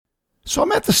So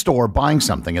I'm at the store buying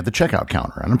something at the checkout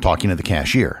counter, and I'm talking to the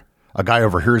cashier. A guy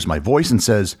overhears my voice and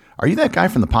says, "Are you that guy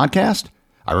from the podcast?"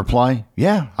 I reply,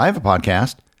 "Yeah, I have a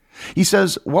podcast." He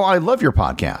says, "Well, I love your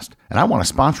podcast, and I want to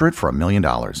sponsor it for $1 million.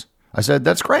 I said,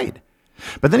 "That's great."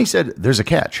 But then he said, "There's a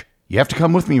catch. You have to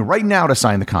come with me right now to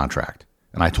sign the contract."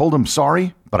 And I told him,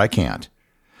 "Sorry, but I can't."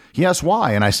 He asked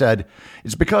why, and I said,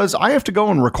 "It's because I have to go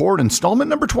and record installment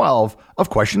number 12 of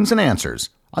Questions and Answers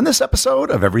on this episode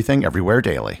of Everything Everywhere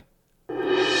Daily."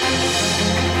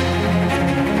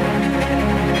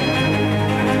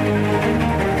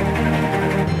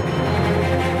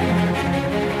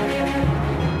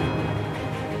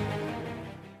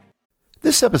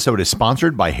 This episode is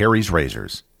sponsored by Harry's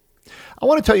Razors. I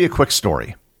want to tell you a quick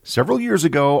story. Several years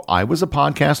ago, I was a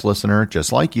podcast listener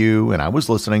just like you, and I was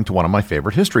listening to one of my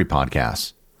favorite history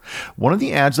podcasts. One of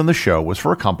the ads on the show was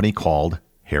for a company called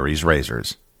Harry's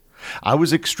Razors. I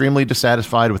was extremely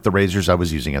dissatisfied with the razors I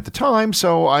was using at the time,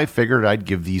 so I figured I'd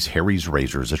give these Harry's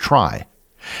Razors a try.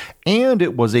 And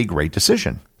it was a great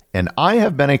decision, and I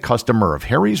have been a customer of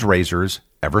Harry's Razors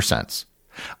ever since.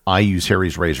 I use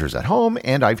Harry's Razors at home,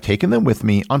 and I've taken them with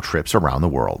me on trips around the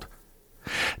world.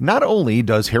 Not only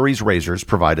does Harry's Razors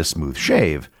provide a smooth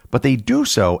shave, but they do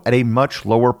so at a much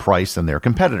lower price than their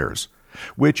competitors,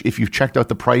 which, if you've checked out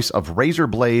the price of razor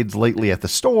blades lately at the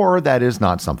store, that is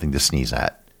not something to sneeze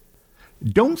at.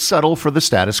 Don't settle for the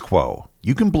status quo.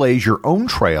 You can blaze your own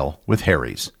trail with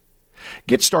Harry's.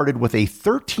 Get started with a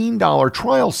 $13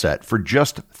 trial set for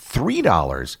just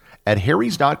 $3 at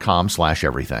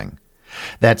harrys.com/everything.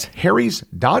 That's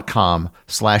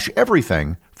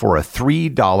harrys.com/everything for a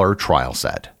 $3 trial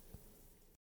set.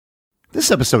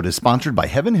 This episode is sponsored by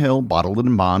Heaven Hill Bottled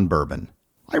and Bond Bourbon.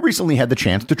 I recently had the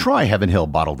chance to try Heaven Hill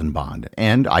Bottled and Bond,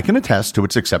 and I can attest to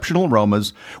its exceptional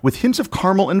aromas with hints of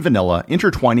caramel and vanilla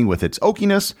intertwining with its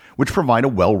oakiness, which provide a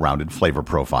well-rounded flavor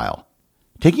profile.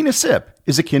 Taking a sip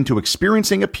is akin to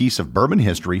experiencing a piece of bourbon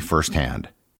history firsthand.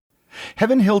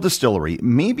 Heaven Hill Distillery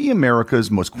may be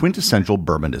America's most quintessential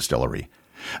bourbon distillery.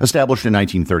 Established in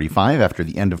 1935 after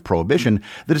the end of Prohibition,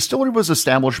 the distillery was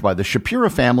established by the Shapira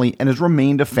family and has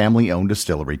remained a family-owned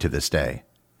distillery to this day.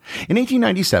 In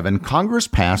 1897, Congress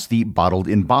passed the Bottled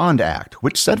in Bond Act,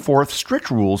 which set forth strict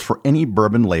rules for any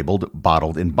bourbon labeled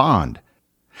Bottled in Bond.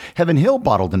 Heaven Hill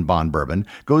Bottled in Bond Bourbon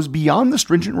goes beyond the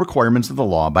stringent requirements of the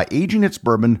law by aging its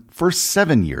bourbon for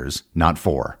 7 years, not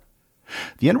 4.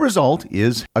 The end result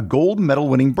is a gold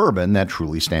medal-winning bourbon that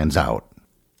truly stands out.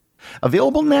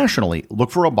 Available nationally,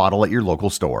 look for a bottle at your local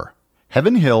store.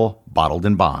 Heaven Hill Bottled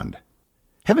in Bond.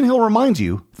 Heaven Hill reminds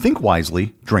you, think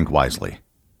wisely, drink wisely.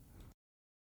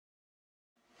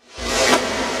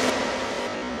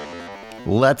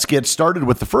 Let's get started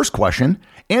with the first question.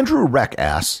 Andrew Reck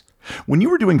asks, when you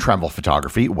were doing travel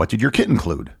photography, what did your kit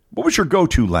include? What was your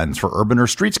go-to lens for urban or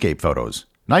streetscape photos?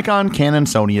 Nikon, Canon,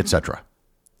 Sony, etc.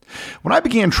 When I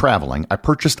began traveling, I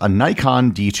purchased a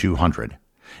Nikon D200.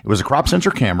 It was a crop sensor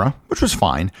camera, which was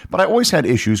fine, but I always had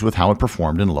issues with how it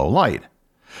performed in low light.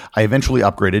 I eventually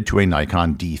upgraded to a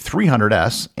Nikon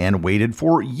D300S and waited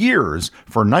for years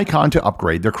for Nikon to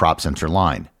upgrade their crop sensor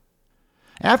line.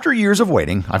 After years of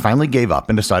waiting, I finally gave up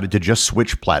and decided to just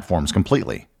switch platforms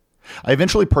completely. I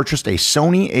eventually purchased a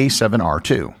Sony A7R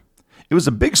II. It was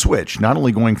a big switch, not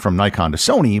only going from Nikon to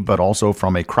Sony, but also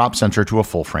from a crop sensor to a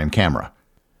full-frame camera.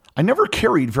 I never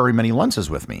carried very many lenses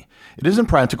with me. It isn't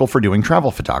practical for doing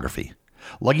travel photography.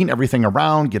 Lugging everything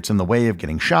around gets in the way of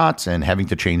getting shots, and having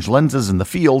to change lenses in the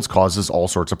fields causes all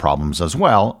sorts of problems as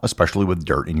well, especially with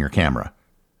dirt in your camera.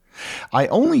 I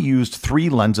only used 3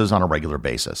 lenses on a regular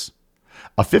basis.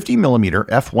 A 50mm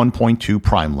f1.2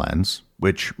 prime lens,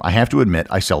 which I have to admit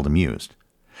I seldom used.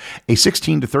 A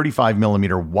 16 to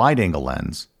 35mm wide-angle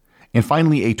lens, and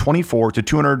finally a 24 to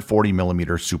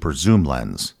 240mm super zoom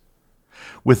lens.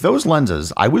 With those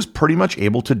lenses, I was pretty much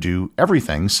able to do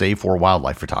everything save for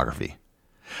wildlife photography.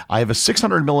 I have a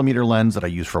 600mm lens that I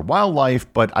use for wildlife,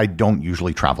 but I don't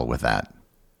usually travel with that.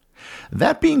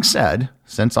 That being said,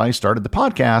 since I started the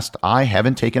podcast, I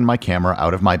haven't taken my camera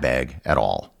out of my bag at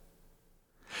all.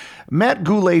 Matt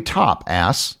Goulet Top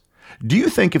asks, do you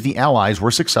think if the Allies were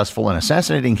successful in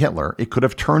assassinating Hitler, it could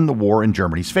have turned the war in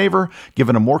Germany's favor,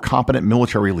 given a more competent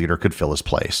military leader could fill his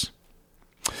place?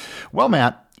 Well,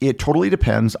 Matt, it totally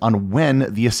depends on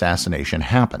when the assassination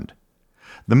happened.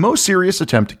 The most serious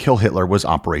attempt to kill Hitler was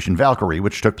Operation Valkyrie,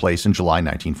 which took place in July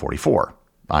 1944.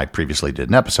 I previously did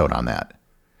an episode on that.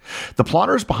 The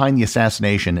plotters behind the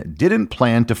assassination didn't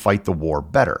plan to fight the war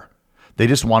better. They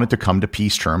just wanted to come to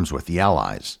peace terms with the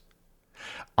Allies.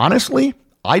 Honestly,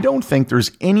 I don't think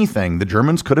there's anything the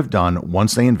Germans could have done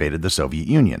once they invaded the Soviet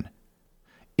Union.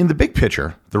 In the big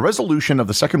picture, the resolution of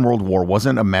the Second World War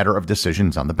wasn't a matter of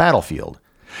decisions on the battlefield.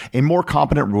 A more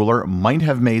competent ruler might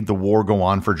have made the war go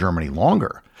on for Germany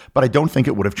longer, but I don't think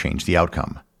it would have changed the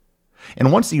outcome.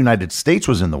 And once the United States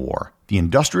was in the war, the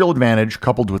industrial advantage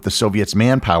coupled with the Soviets'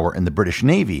 manpower and the British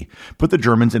Navy put the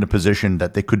Germans in a position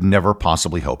that they could never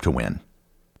possibly hope to win.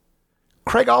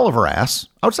 Craig Oliver asks,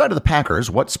 outside of the Packers,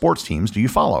 what sports teams do you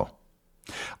follow?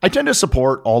 I tend to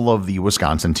support all of the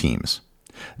Wisconsin teams.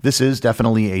 This is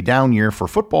definitely a down year for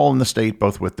football in the state,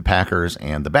 both with the Packers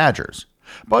and the Badgers.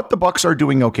 But the Bucks are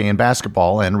doing okay in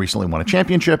basketball and recently won a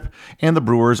championship, and the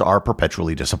Brewers are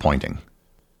perpetually disappointing.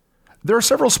 There are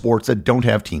several sports that don't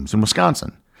have teams in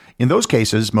Wisconsin. In those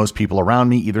cases, most people around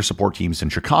me either support teams in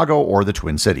Chicago or the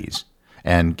Twin Cities.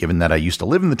 And given that I used to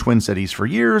live in the Twin Cities for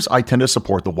years, I tend to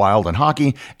support the Wild in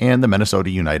hockey and the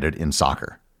Minnesota United in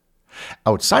soccer.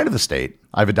 Outside of the state,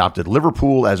 I've adopted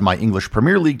Liverpool as my English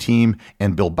Premier League team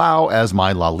and Bilbao as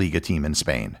my La Liga team in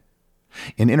Spain.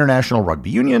 In international rugby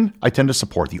union, I tend to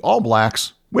support the All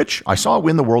Blacks, which I saw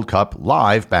win the World Cup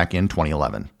live back in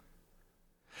 2011.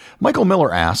 Michael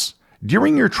Miller asks,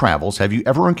 during your travels, have you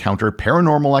ever encountered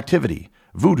paranormal activity,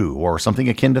 voodoo, or something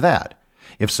akin to that?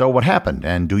 If so, what happened,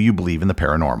 and do you believe in the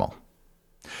paranormal?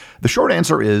 The short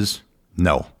answer is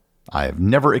no. I have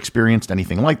never experienced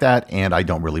anything like that, and I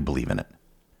don't really believe in it.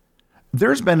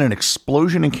 There's been an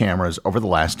explosion in cameras over the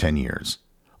last 10 years.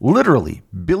 Literally,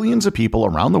 billions of people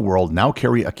around the world now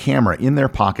carry a camera in their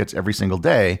pockets every single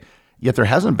day, yet there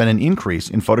hasn't been an increase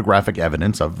in photographic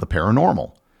evidence of the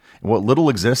paranormal. What little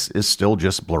exists is still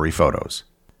just blurry photos.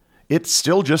 It's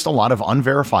still just a lot of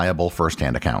unverifiable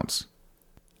first-hand accounts.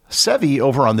 Sevi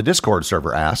over on the Discord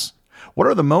server asks, what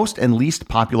are the most and least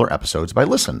popular episodes by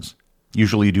listens?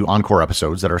 Usually you do encore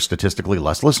episodes that are statistically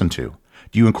less listened to.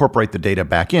 Do you incorporate the data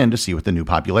back in to see what the new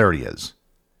popularity is?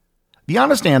 The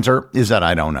honest answer is that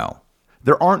I don't know.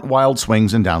 There aren't wild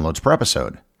swings in downloads per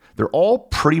episode. They're all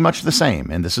pretty much the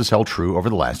same, and this has held true over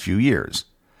the last few years.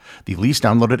 The least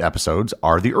downloaded episodes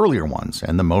are the earlier ones,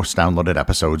 and the most downloaded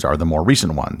episodes are the more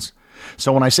recent ones.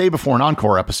 So when I say before an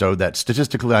encore episode that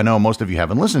statistically I know most of you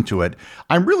haven't listened to it,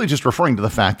 I'm really just referring to the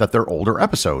fact that they're older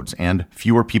episodes, and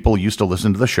fewer people used to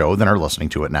listen to the show than are listening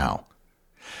to it now.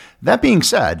 That being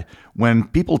said, when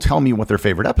people tell me what their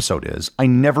favorite episode is, I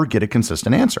never get a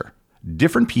consistent answer.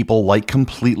 Different people like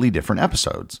completely different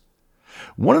episodes.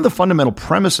 One of the fundamental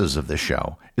premises of this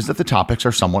show is that the topics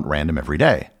are somewhat random every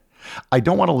day. I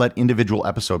don't want to let individual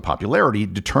episode popularity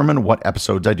determine what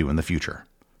episodes I do in the future.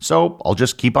 So I'll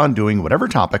just keep on doing whatever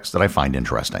topics that I find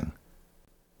interesting.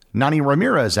 Nani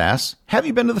Ramirez asks, have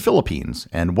you been to the Philippines,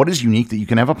 and what is unique that you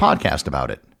can have a podcast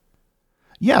about it?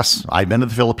 Yes, I've been to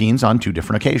the Philippines on 2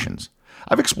 different occasions.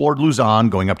 I've explored Luzon,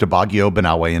 going up to Baguio,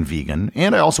 Banaue, and Vigan,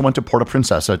 and I also went to Puerto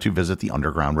Princesa to visit the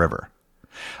Underground River.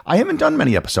 I haven't done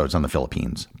many episodes on the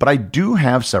Philippines, but I do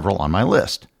have several on my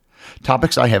list.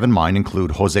 Topics I have in mind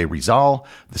include Jose Rizal,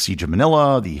 the Siege of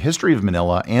Manila, the history of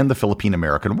Manila, and the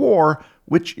Philippine-American War,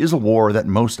 which is a war that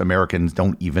most Americans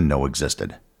don't even know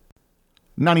existed.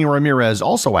 Nani Ramirez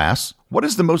also asks, what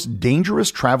is the most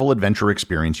dangerous travel adventure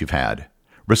experience you've had?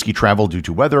 Risky travel due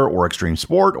to weather or extreme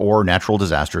sport or natural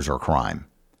disasters or crime?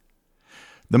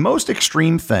 The most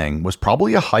extreme thing was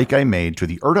probably a hike I made to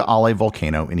the Erta Ale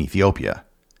volcano in Ethiopia.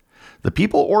 The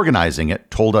people organizing it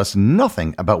told us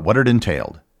nothing about what it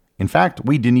entailed. In fact,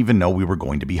 we didn't even know we were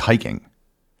going to be hiking.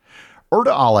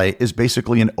 Erta Ale is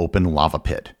basically an open lava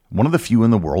pit, one of the few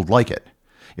in the world like it.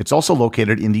 It's also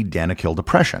located in the Danakil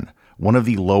Depression, one of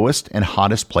the lowest and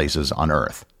hottest places on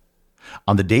Earth.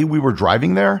 On the day we were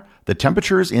driving there, the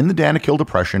temperatures in the Danakil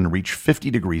Depression reached 50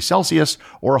 degrees Celsius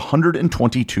or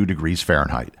 122 degrees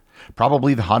Fahrenheit,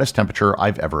 probably the hottest temperature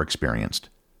I've ever experienced.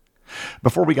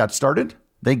 Before we got started,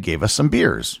 they gave us some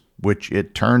beers, which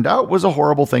it turned out was a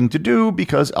horrible thing to do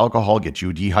because alcohol gets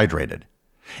you dehydrated.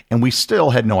 And we still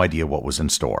had no idea what was in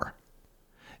store.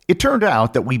 It turned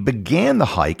out that we began the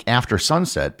hike after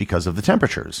sunset because of the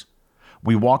temperatures.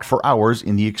 We walked for hours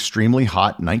in the extremely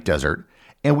hot night desert,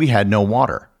 and we had no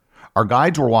water. Our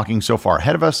guides were walking so far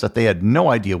ahead of us that they had no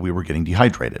idea we were getting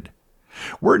dehydrated.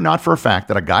 Were it not for a fact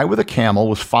that a guy with a camel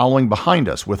was following behind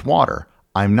us with water,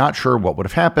 I'm not sure what would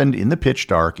have happened in the pitch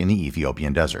dark in the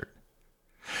Ethiopian desert.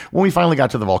 When we finally got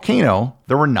to the volcano,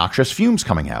 there were noxious fumes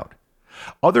coming out.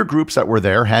 Other groups that were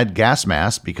there had gas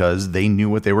masks because they knew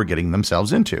what they were getting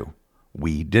themselves into.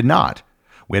 We did not.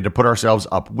 We had to put ourselves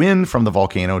upwind from the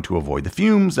volcano to avoid the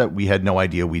fumes that we had no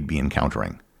idea we'd be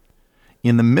encountering.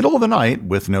 In the middle of the night,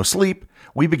 with no sleep,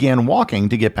 we began walking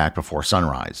to get back before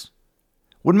sunrise.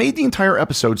 What made the entire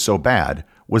episode so bad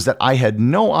was that I had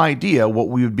no idea what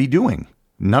we would be doing.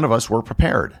 None of us were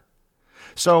prepared.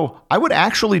 So I would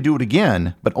actually do it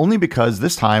again, but only because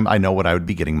this time I know what I would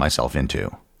be getting myself into.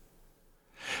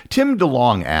 Tim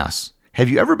DeLong asks, have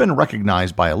you ever been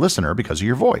recognized by a listener because of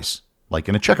your voice, like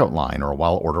in a checkout line or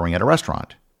while ordering at a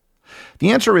restaurant?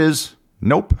 The answer is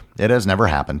nope, it has never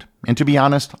happened. And to be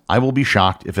honest, I will be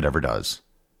shocked if it ever does.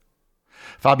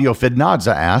 Fabio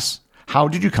Fidnazza asks, how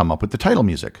did you come up with the title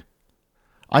music?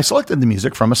 I selected the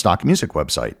music from a stock music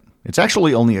website. It's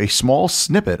actually only a small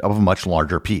snippet of a much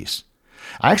larger piece.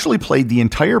 I actually played the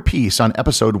entire piece on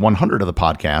episode 100 of the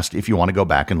podcast if you want to go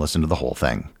back and listen to the whole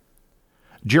thing.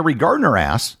 Jerry Gardner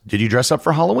asks, did you dress up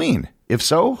for Halloween? If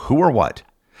so, who or what?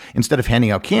 Instead of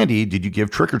handing out candy, did you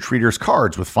give trick-or-treaters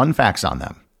cards with fun facts on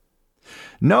them?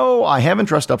 No, I haven't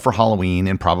dressed up for Halloween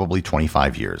in probably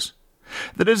 25 years.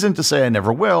 That isn't to say I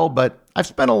never will, but I've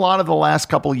spent a lot of the last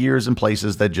couple years in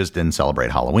places that just didn't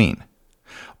celebrate Halloween.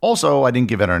 Also, I didn't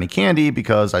give out any candy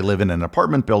because I live in an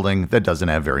apartment building that doesn't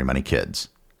have very many kids.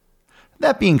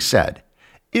 That being said,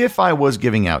 if I was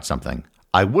giving out something,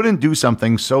 I wouldn't do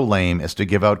something so lame as to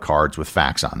give out cards with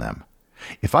facts on them.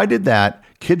 If I did that,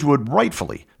 kids would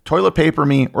rightfully toilet paper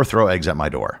me or throw eggs at my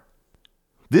door.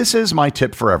 This is my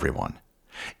tip for everyone.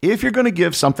 If you're going to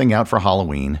give something out for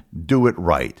Halloween, do it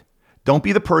right. Don't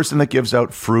be the person that gives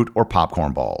out fruit or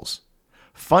popcorn balls.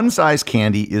 Fun-sized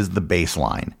candy is the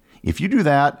baseline. If you do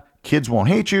that, kids won't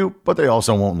hate you, but they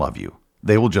also won't love you.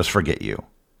 They will just forget you.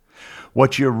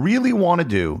 What you really want to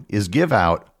do is give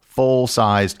out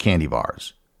full-sized candy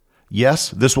bars. Yes,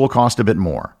 this will cost a bit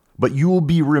more, but you will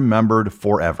be remembered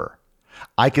forever.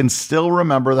 I can still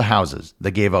remember the houses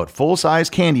that gave out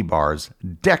full-sized candy bars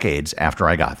decades after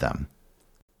I got them.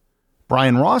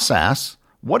 Brian Ross asks,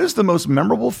 what is the most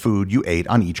memorable food you ate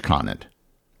on each continent?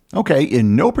 Okay,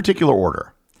 in no particular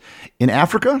order. In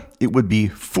Africa, it would be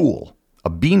fool, a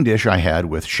bean dish I had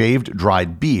with shaved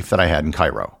dried beef that I had in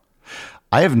Cairo.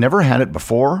 I have never had it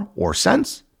before or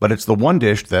since, but it's the one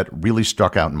dish that really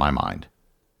stuck out in my mind.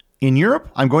 In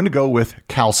Europe, I'm going to go with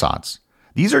calçots.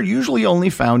 These are usually only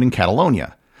found in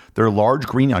Catalonia. They're large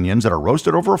green onions that are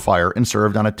roasted over a fire and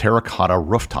served on a terracotta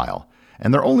roof tile,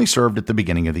 and they're only served at the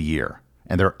beginning of the year,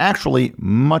 and they're actually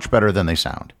much better than they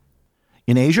sound.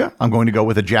 In Asia, I'm going to go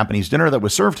with a Japanese dinner that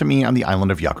was served to me on the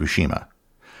island of Yakushima.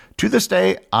 To this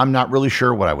day, I'm not really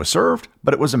sure what I was served,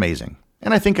 but it was amazing,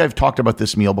 and I think I've talked about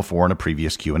this meal before in a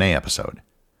previous Q&A episode.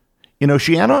 In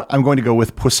Oceania, I'm going to go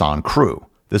with poisson cru.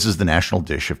 This is the national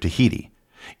dish of Tahiti.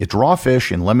 It's raw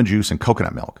fish in lemon juice and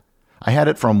coconut milk. I had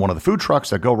it from one of the food trucks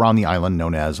that go around the island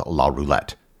known as La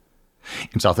Roulette.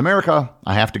 In South America,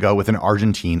 I have to go with an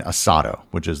Argentine asado,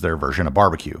 which is their version of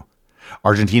barbecue.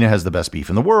 Argentina has the best beef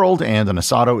in the world, and an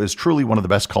asado is truly one of the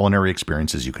best culinary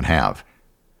experiences you can have.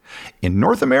 In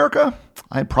North America,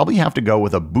 I'd probably have to go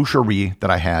with a boucherie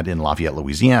that I had in Lafayette,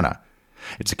 Louisiana.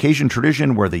 It's a Cajun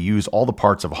tradition where they use all the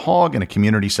parts of a hog in a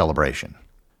community celebration.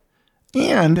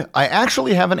 And I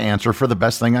actually have an answer for the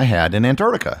best thing I had in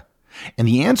Antarctica. And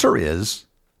the answer is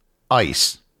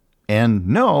ice. And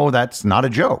no, that's not a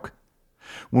joke.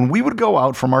 When we would go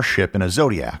out from our ship in a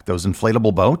Zodiac, those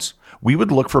inflatable boats, we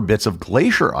would look for bits of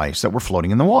glacier ice that were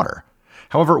floating in the water.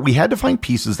 However, we had to find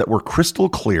pieces that were crystal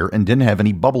clear and didn't have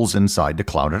any bubbles inside to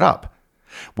cloud it up.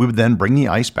 We would then bring the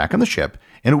ice back on the ship,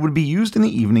 and it would be used in the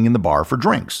evening in the bar for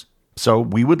drinks. So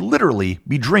we would literally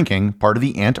be drinking part of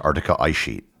the Antarctica ice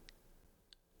sheet.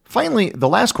 Finally, the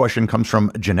last question comes from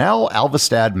Janelle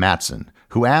Alvestad Matson,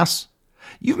 who asks,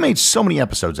 you've made so many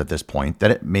episodes at this point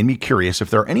that it made me curious if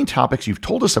there are any topics you've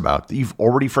told us about that you've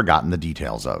already forgotten the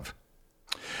details of.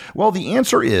 Well, the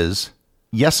answer is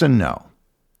yes and no.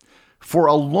 For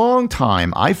a long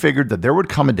time, I figured that there would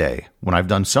come a day when I've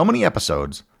done so many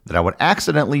episodes that I would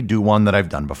accidentally do one that I've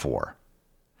done before.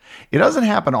 It doesn't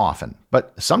happen often,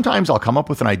 but sometimes I'll come up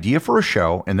with an idea for a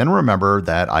show and then remember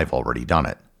that I've already done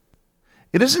it.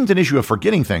 It isn't an issue of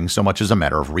forgetting things so much as a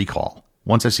matter of recall.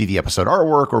 Once I see the episode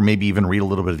artwork or maybe even read a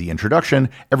little bit of the introduction,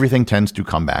 everything tends to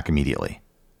come back immediately.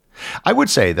 I would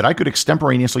say that I could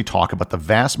extemporaneously talk about the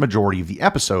vast majority of the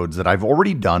episodes that I've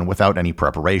already done without any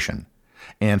preparation.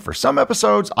 And for some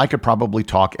episodes, I could probably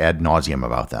talk ad nauseum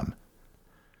about them.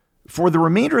 For the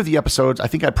remainder of the episodes, I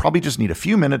think I'd probably just need a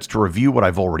few minutes to review what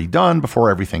I've already done before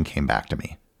everything came back to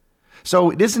me. So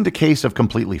it isn't a case of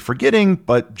completely forgetting,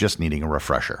 but just needing a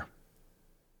refresher.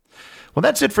 Well,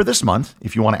 that's it for this month.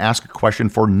 If you want to ask a question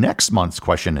for next month's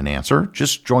question and answer,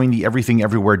 just join the Everything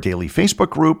Everywhere Daily Facebook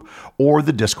group or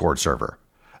the Discord server.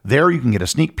 There you can get a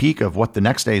sneak peek of what the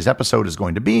next day's episode is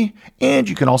going to be, and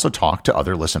you can also talk to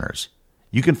other listeners.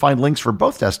 You can find links for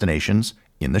both destinations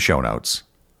in the show notes.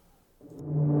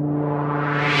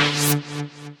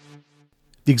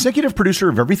 The executive producer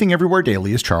of Everything Everywhere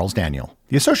Daily is Charles Daniel.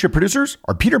 The associate producers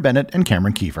are Peter Bennett and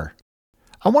Cameron Kiefer.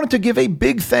 I wanted to give a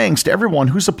big thanks to everyone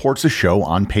who supports the show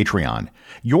on Patreon.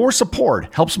 Your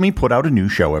support helps me put out a new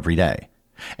show every day.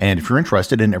 And if you're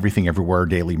interested in Everything Everywhere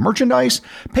Daily merchandise,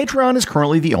 Patreon is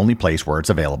currently the only place where it's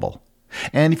available.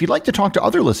 And if you'd like to talk to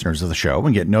other listeners of the show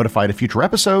and get notified of future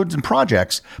episodes and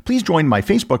projects, please join my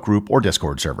Facebook group or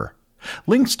Discord server.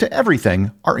 Links to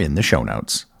everything are in the show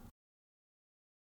notes.